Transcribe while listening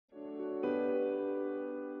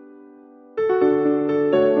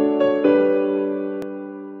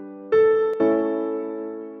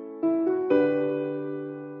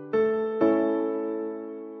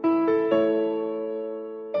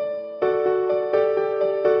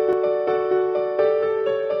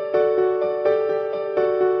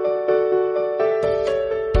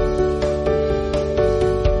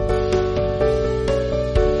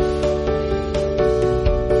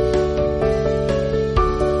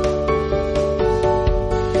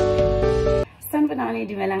Hi,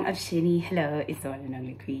 dumelang Afshini. Hello, it's the one and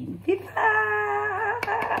only Queen Beepa.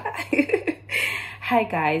 Hi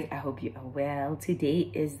guys, I hope you are well. Today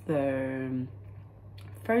is the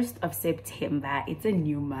 1st of September. It's a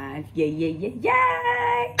new month.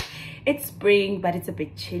 Yay! It's spring, but it's a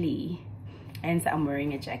bit chilly. And so I'm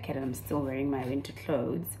wearing a jacket and I'm still wearing my winter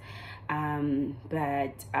clothes.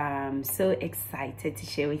 But I'm so excited to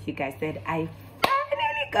share with you guys that I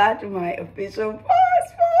finally got my official passport.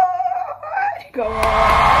 Come on.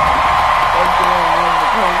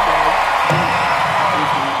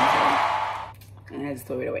 And I just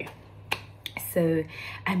throw it away. So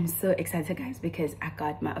I'm so excited guys because I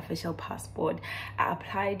got my official passport. I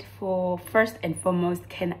applied for, first and foremost,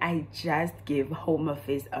 can I just give Home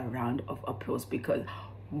Office a round of applause because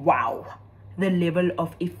wow, the level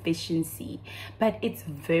of efficiency. But it's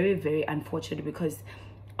very, very unfortunate because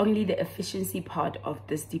only the efficiency part of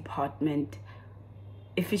this department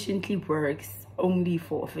efficiently works only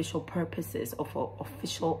for official purposes or for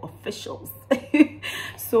officials.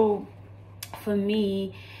 So for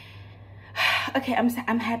me, okay,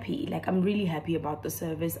 I'm happy. Like, I'm really happy about the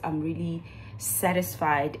service. I'm really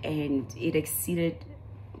satisfied, and it exceeded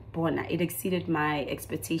my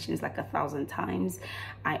expectations like 1,000 times.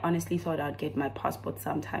 I honestly thought I'd get my passport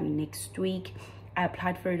sometime next week. I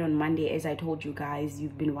applied for it on Monday. As I told you guys,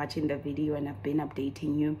 you've been watching the video and I've been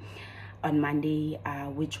updating you on Monday,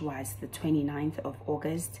 which was the 29th of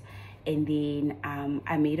August. And then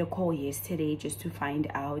I made a call yesterday just to find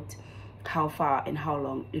out how far and how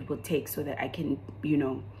long it will take so that I can, you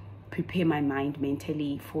know, prepare my mind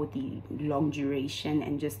mentally for the long duration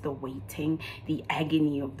and just the waiting, the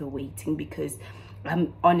agony of the waiting, because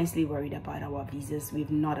I'm honestly worried about our visas.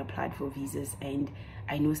 We've not applied for visas, and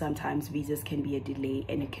I know sometimes visas can be a delay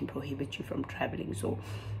and it can prohibit you from traveling. So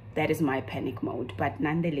that is my panic mode. But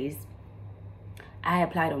nonetheless, I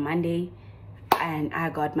applied on Monday and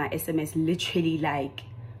I got my SMS literally like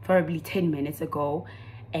probably 10 minutes ago.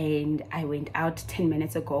 And I went out 10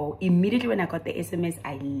 minutes ago. Immediately when I got the SMS,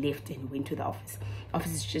 I left and went to the office.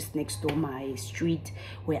 Office is just next door my street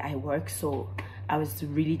where I work. So I was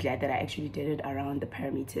really glad that I actually did it around the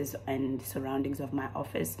perimeters and surroundings of my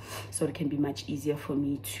office, so it can be much easier for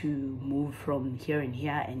me to move from here and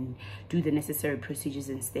here and do the necessary procedures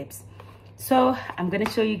and steps. So I'm gonna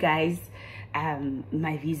show you guys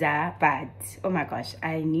my visa, but oh my gosh,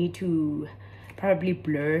 I need to probably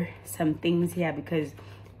blur some things here because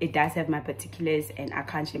it does have my particulars and I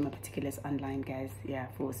can't share my particulars online, guys. Yeah,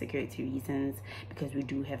 for security reasons, because we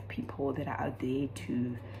do have people that are out there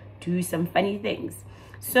to do some funny things.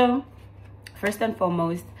 So first and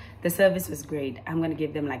foremost, the service was great. I'm going to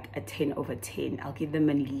give them like a 10 over 10. I'll give them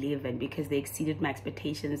an 11 because they exceeded my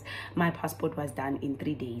expectations. My passport was done in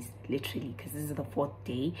 3 days, literally, because this is the 4th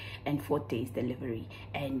day and 4th day's delivery.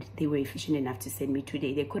 And they were efficient enough to send me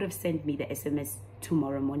today. They could have sent me the SMS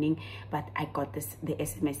tomorrow morning, but I got the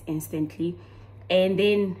SMS instantly. And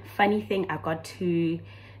then funny thing, I got to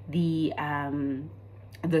the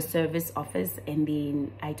service office and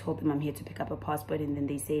then I told them I'm here to pick up a passport, and then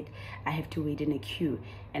they said I have to wait in a queue.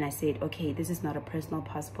 And I said, okay, this is not a personal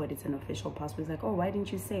passport, it's an official passport. It's like, oh, why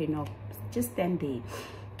didn't you say? No, just stand there.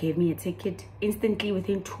 Gave me a ticket instantly.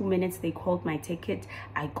 Within 2 minutes they called my ticket.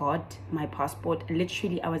 I got my passport.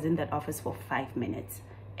 Literally, I was in that office for 5 minutes.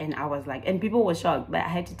 And I was like, and people were shocked, but I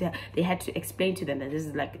had to tell, they had to explain to them that this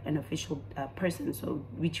is like an official person, so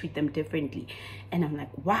we treat them differently. And I'm like,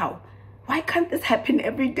 wow, why can't this happen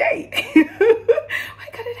every day? Why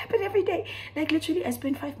can't it happen every day? Like, literally, I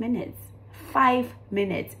spent 5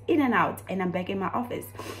 minutes in and out, and I'm back in my office.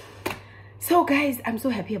 So guys, I'm so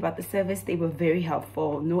happy about the service. They were very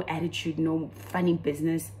helpful. No attitude, no funny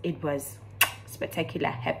business. It was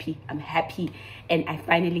spectacular. I'm happy, and I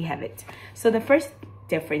finally have it. So the first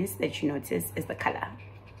difference that you notice is the color.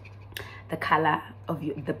 The color of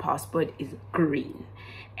the passport is green,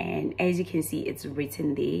 and as you can see, it's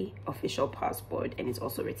written there, official passport, and it's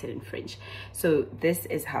also written in French. So this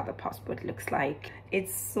is how the passport looks like.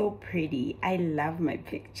 It's so pretty. I love my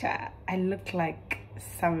picture. I look like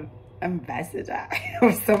some ambassador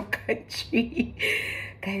of some country.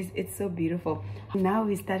 Guys, it's so beautiful. Now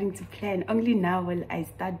we're starting to plan. Only now will I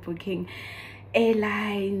start booking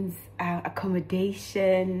airlines,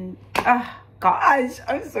 accommodation. Oh gosh,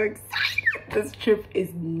 I'm so excited. This trip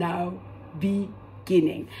is now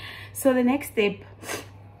beginning. So the next step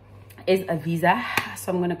is a visa.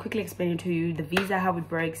 So I'm going to quickly explain it to you. The visa, how it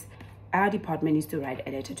works. Our department needs to write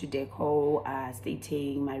a letter to DECO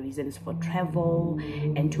stating my reasons for travel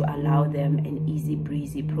and to allow them an easy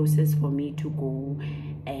breezy process for me to go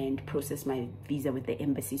and process my visa with the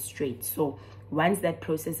embassy straight. So once that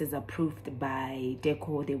process is approved by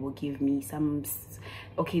DECO, they will give me some,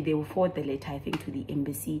 okay, they will forward the letter, I think, to the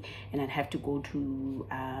embassy, and I'd have to go to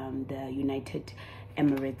the United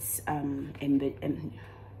Emirates,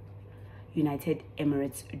 United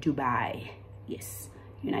Emirates Dubai, yes,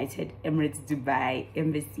 United Emirates Dubai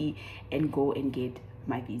embassy, and go and get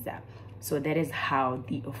my visa. So that is how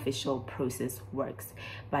the official process works.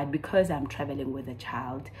 But because I'm traveling with a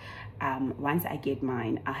child, once I get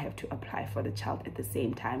mine, I have to apply for the child at the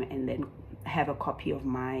same time, and then have a copy of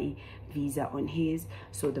my visa on his,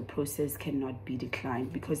 so the process cannot be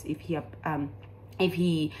declined. Because if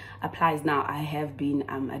he applies now, I have been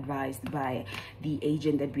advised by the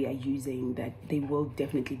agent that we are using that they will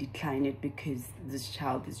definitely decline it, because this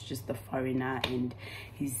child is just a foreigner and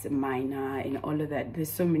he's a minor and all of that.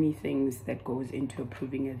 There's so many things that goes into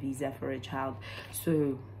approving a visa for a child,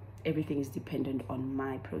 so everything is dependent on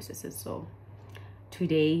my processes. So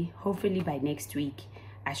today, hopefully by next week,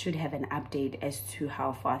 I should have an update as to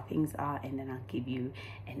how far things are, and then I'll give you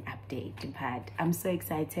an update. But I'm so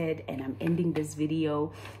excited, and I'm ending this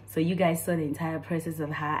video. So you guys saw the entire process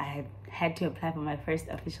of how I have had to apply for my first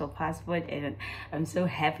official passport, and I'm so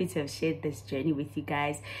happy to have shared this journey with you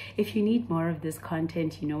guys. If you need more of this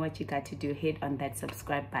content, you know what you got to do. Hit on that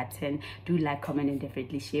subscribe button, do like, comment, and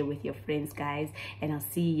definitely share with your friends, guys. And I'll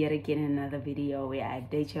see you yet again in another video where I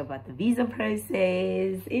update you about the visa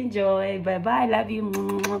process. Enjoy. Bye bye. Love you.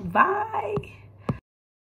 Bye.